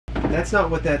That's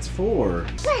not what that's for.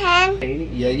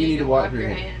 Painting? Yeah, you need to wipe your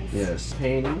hands. Yes.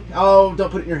 Painting. Oh, don't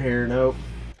put it in your hair. Nope.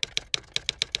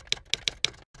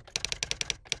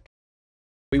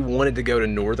 We wanted to go to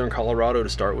northern Colorado to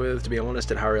start with, to be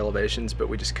honest, at higher elevations, but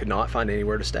we just could not find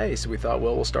anywhere to stay. So we thought,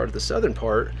 well, we'll start at the southern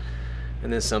part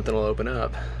and then something will open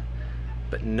up.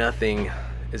 But nothing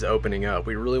is opening up.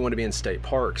 We really want to be in state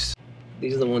parks.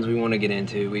 These are the ones we want to get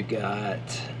into. We've got,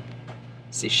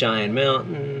 see, Cheyenne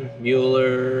Mountain,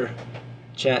 Mueller,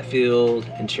 Chatfield,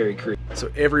 and Cherry Creek. So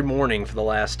every morning for the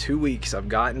last 2 weeks, I've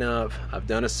gotten up, I've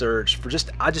done a search for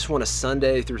I just want a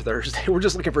Sunday through Thursday. We're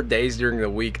just looking for days during the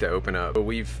week to open up. But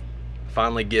we've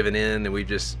finally given in and we've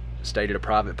just stayed at a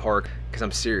private park, because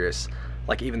I'm serious.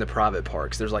 Like, even the private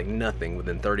parks, there's like nothing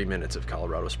within 30 minutes of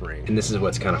Colorado Springs. And this is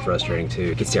what's kind of frustrating too.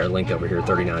 You can see our length over here,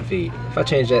 39 feet. If I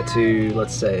change that to,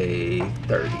 let's say,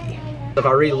 30. If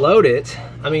I reload it,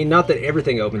 I mean, not that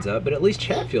everything opens up, but at least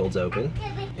Chatfield's open.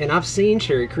 And I've seen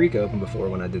Cherry Creek open before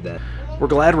when I did that. We're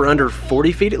glad we're under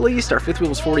 40 feet at least. Our fifth wheel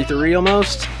was 43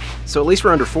 almost. So at least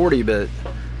we're under 40, but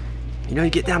you know, you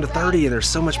get down to 30 and there's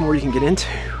so much more you can get into.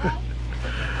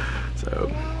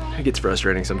 So it gets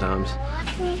frustrating sometimes.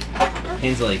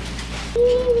 Hensley,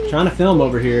 trying to film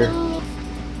over here.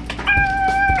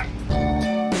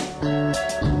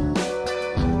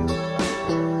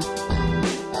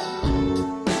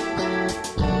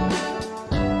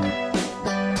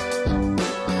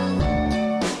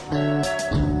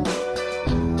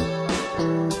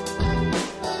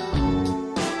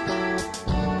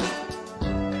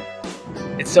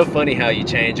 It's so funny how you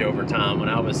change over time. When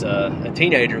I was a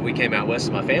teenager, we came out west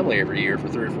with my family every year for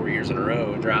 3 or 4 years in a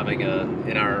row, driving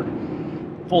in our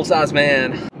full-size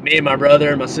van. Me and my brother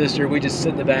and my sister, we just sit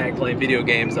in the back playing video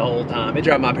games the whole time. It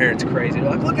drove my parents crazy. They're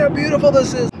like, look how beautiful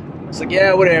this is. It's like,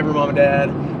 yeah, whatever, Mom and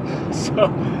Dad. So,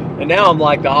 and now I'm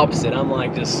like the opposite. I'm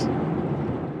like just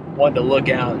wanting to look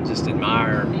out and just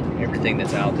admire everything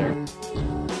that's out there.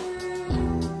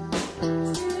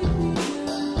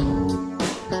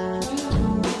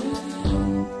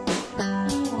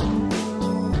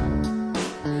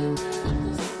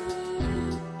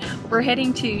 We're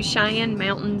heading to Cheyenne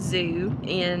Mountain Zoo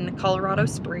in Colorado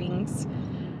Springs.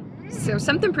 So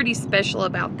something pretty special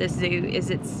about this zoo is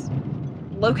it's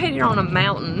located on a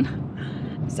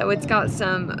mountain. So it's got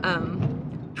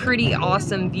some pretty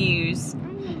awesome views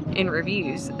and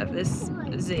reviews of this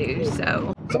zoo.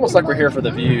 So it's almost like we're here for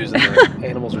the views and the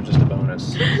animals are just a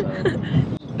bonus. So.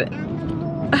 But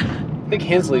I think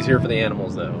Hensley's here for the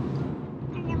animals though.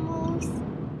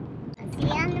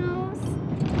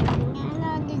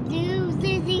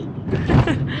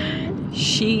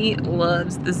 She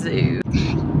loves the zoo.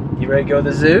 You ready to go to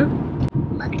the zoo?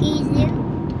 Monkey zoo.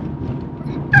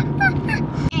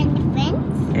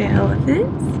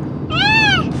 Elephants.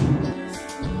 Elephants.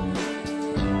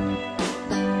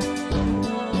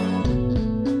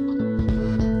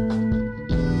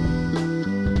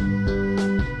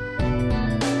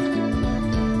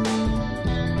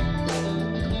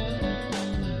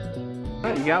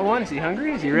 You got one? Is he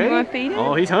hungry? Is he ready? You want to feed him?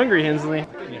 Oh, he's hungry, Hensley.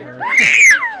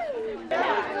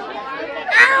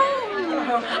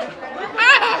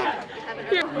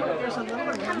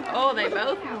 Oh, they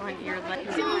both want your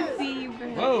lazy.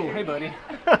 Whoa, hey buddy.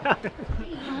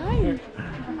 Hi.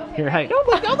 Here, hey. Don't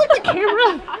look at the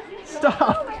camera.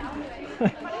 Stop.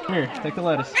 Here, take the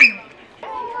lettuce.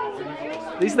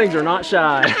 These things are not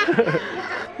shy.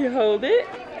 You hold it.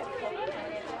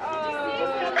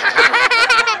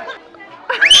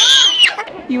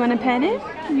 You want to pet it?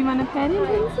 You want to pet it,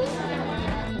 Hensley?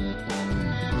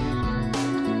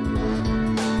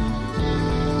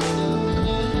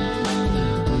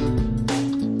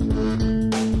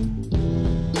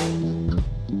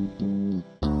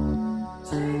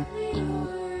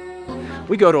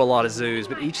 We go to a lot of zoos,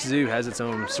 but each zoo has its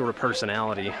own sort of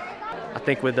personality. I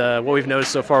think with what we've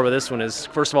noticed so far with this one is,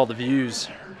 first of all, the views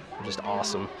are just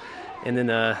awesome. And then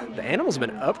the animals have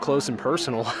been up close and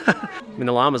personal. I mean,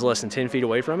 the llama's less than 10 feet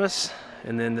away from us.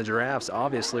 And then the giraffes,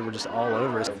 obviously, were just all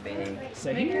over us.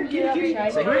 Say here, kitty,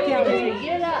 kitty. Say here, kitty,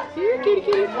 kitty. Here, kitty,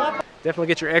 kitty. Definitely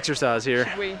get your exercise here.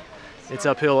 It's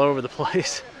uphill all over the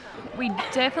place. We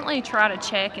definitely try to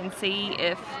check and see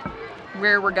if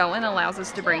where we're going allows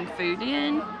us to bring food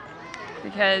in,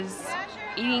 because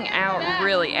eating out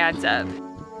really adds up.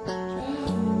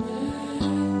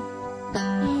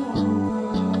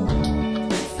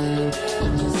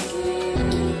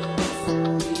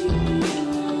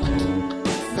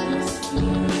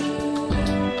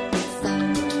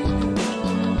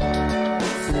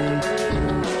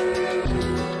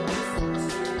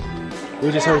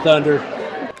 We just heard thunder.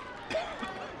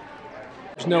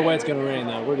 There's no way it's gonna rain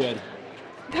though, we're good.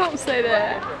 Don't say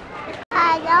that.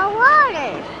 I got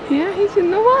water. Yeah, he's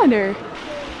in the water.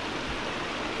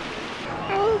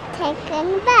 I'm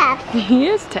taking a bath. He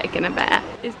is taking a bath.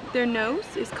 Their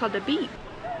nose is called a beak.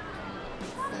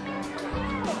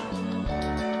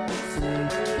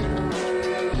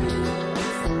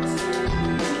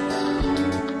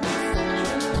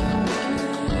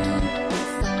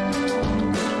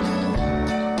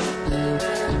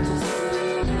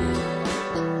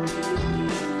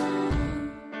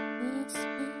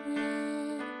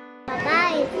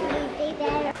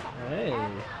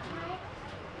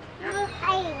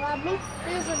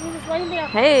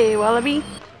 Hey, Wallaby.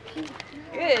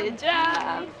 Good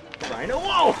job. Rhino,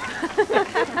 whoa!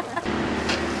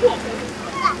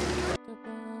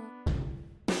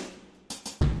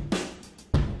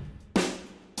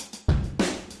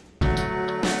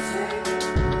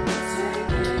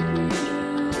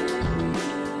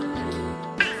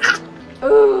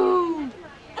 Ooh.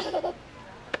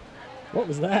 What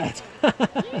was that?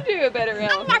 You do a better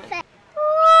elephant.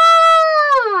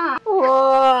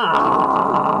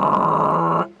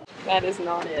 That is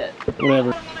not it.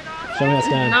 Whatever. Show me how it's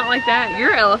done. Not like that.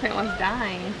 Your elephant was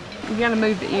dying. You gotta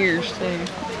move the ears too.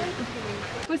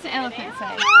 What's the elephant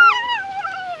say?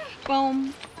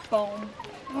 Boom, boom,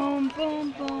 boom,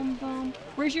 boom, boom, boom.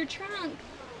 Where's your trunk?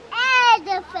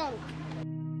 Elephant.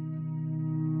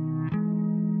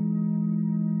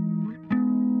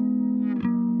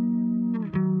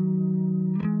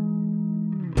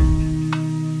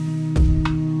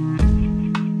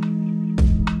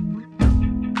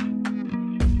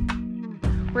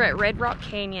 We're at Red Rock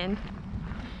Canyon.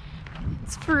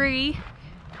 It's free.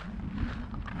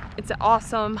 It's an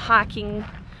awesome hiking,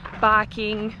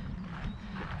 biking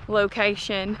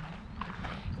location.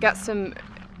 Got some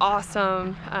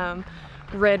awesome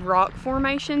red rock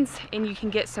formations, and you can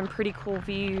get some pretty cool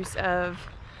views of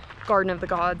Garden of the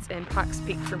Gods and Pikes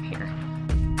Peak from here.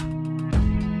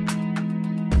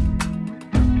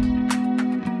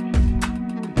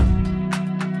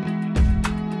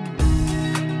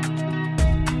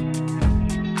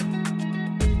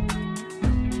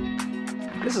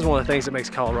 This is one of the things that makes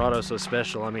Colorado so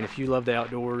special. I mean, if you love the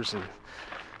outdoors and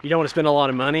you don't want to spend a lot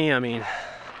of money, I mean,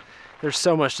 there's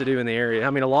so much to do in the area.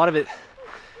 I mean, a lot of it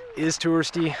is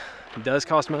touristy, it does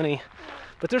cost money,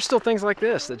 but there's still things like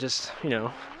this that just, you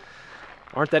know,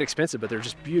 aren't that expensive, but they're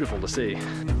just beautiful to see.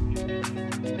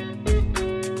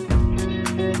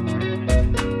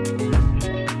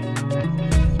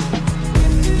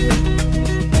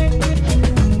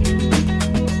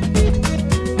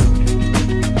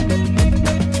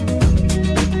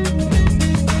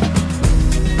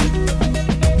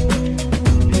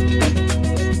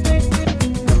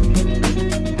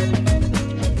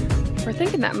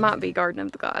 That might be Garden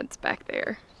of the Gods back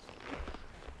there.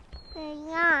 They're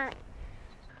not.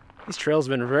 These trails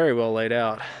have been very well laid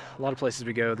out. A lot of places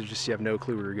we go, you have no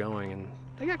clue where you're going, and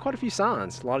they got quite a few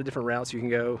signs. A lot of different routes you can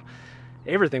go.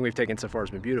 Everything we've taken so far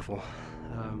has been beautiful.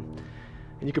 And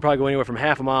you could probably go anywhere from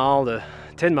half a mile to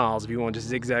 10 miles if you want to just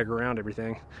zigzag around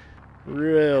everything.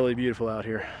 Really beautiful out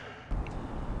here.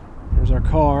 There's our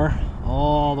car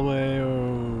all the way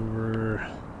over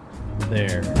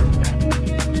there.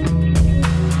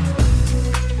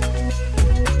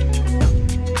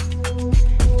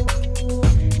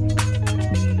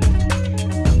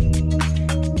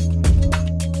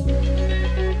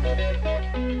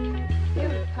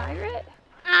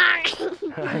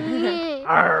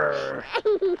 Arr!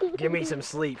 Give me some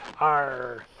sleep.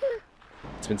 Arr!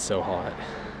 It's been so hot.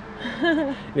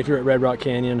 And if you're at Red Rock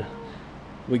Canyon,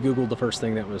 we Googled the first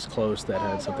thing that was close that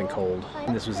had something cold,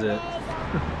 and this was it.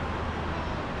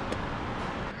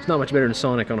 It's not much better than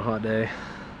Sonic on a hot day.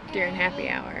 During happy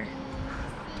hour.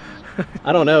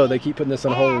 I don't know, they keep putting this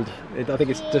on hold. I think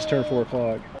it's just turned 4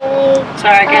 o'clock.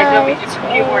 Sorry guys, it'll be just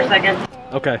a few more seconds.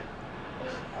 Okay.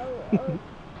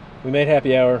 We made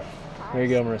happy hour. There you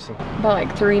go, Marissa. By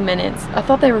like 3 minutes. I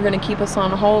thought they were going to keep us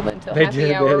on hold until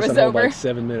happy hour was over. Like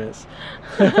 7 minutes.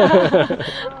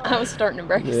 I was starting to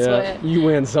break a sweat. You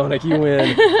win, Sonic. You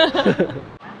win.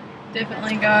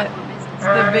 Definitely got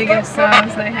the biggest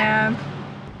size they have.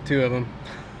 2 of them.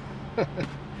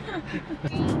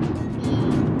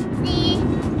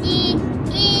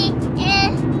 See.